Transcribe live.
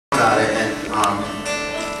about it, and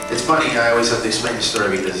it's funny, I always have to explain the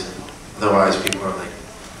story because otherwise people are like,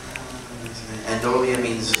 and Novia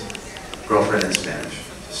means girlfriend in Spanish.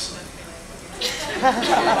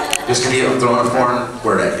 Just gonna be throwing a foreign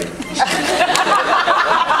word at you.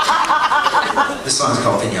 This song's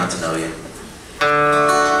called Pinata Novia.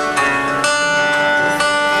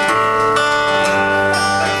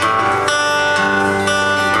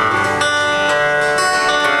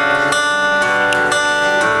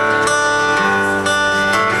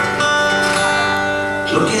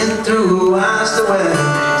 Looking through eyes that well,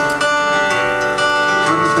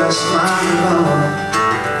 confess my love.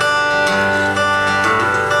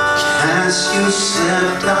 As you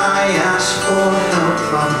slept, I asked for help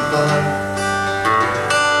from above.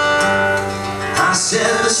 I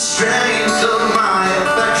said the strength of my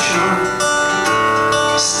affection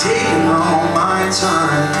is taking all my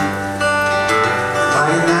time.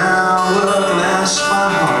 By an hourglass,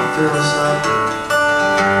 my heart fills up,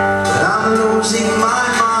 but I'm losing my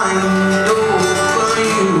mind over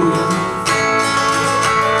you.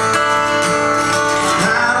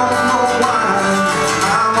 I don't know why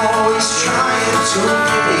I'm always trying to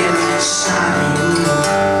get inside you.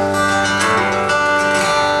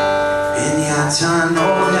 Pinata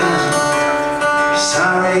Novia,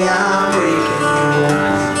 sorry I'm breaking you.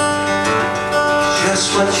 Just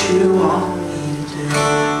what you want me to do.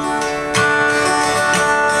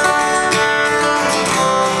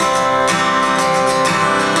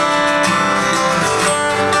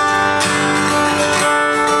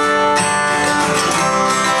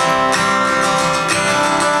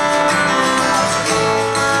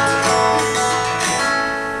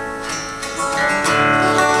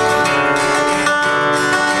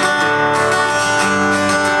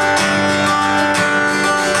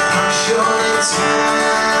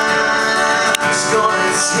 It's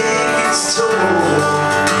gonna take its toll.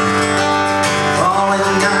 Oh,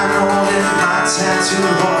 and I know that my tattoo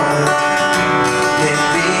heart may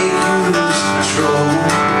make you lose control.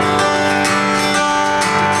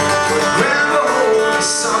 But grab a hold of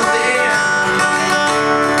something,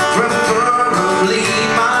 preferably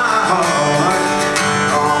my heart.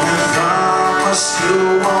 Oh, and promise you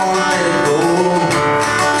won't let it go.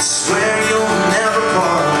 I swear you'll never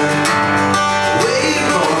part.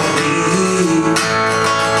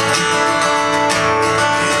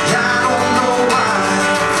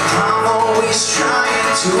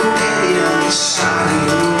 To get inside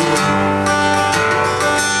you.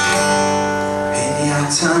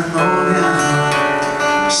 Pinata Novia,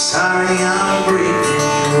 sorry I'm breaking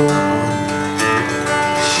you.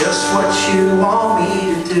 Just what you want me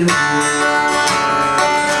to do.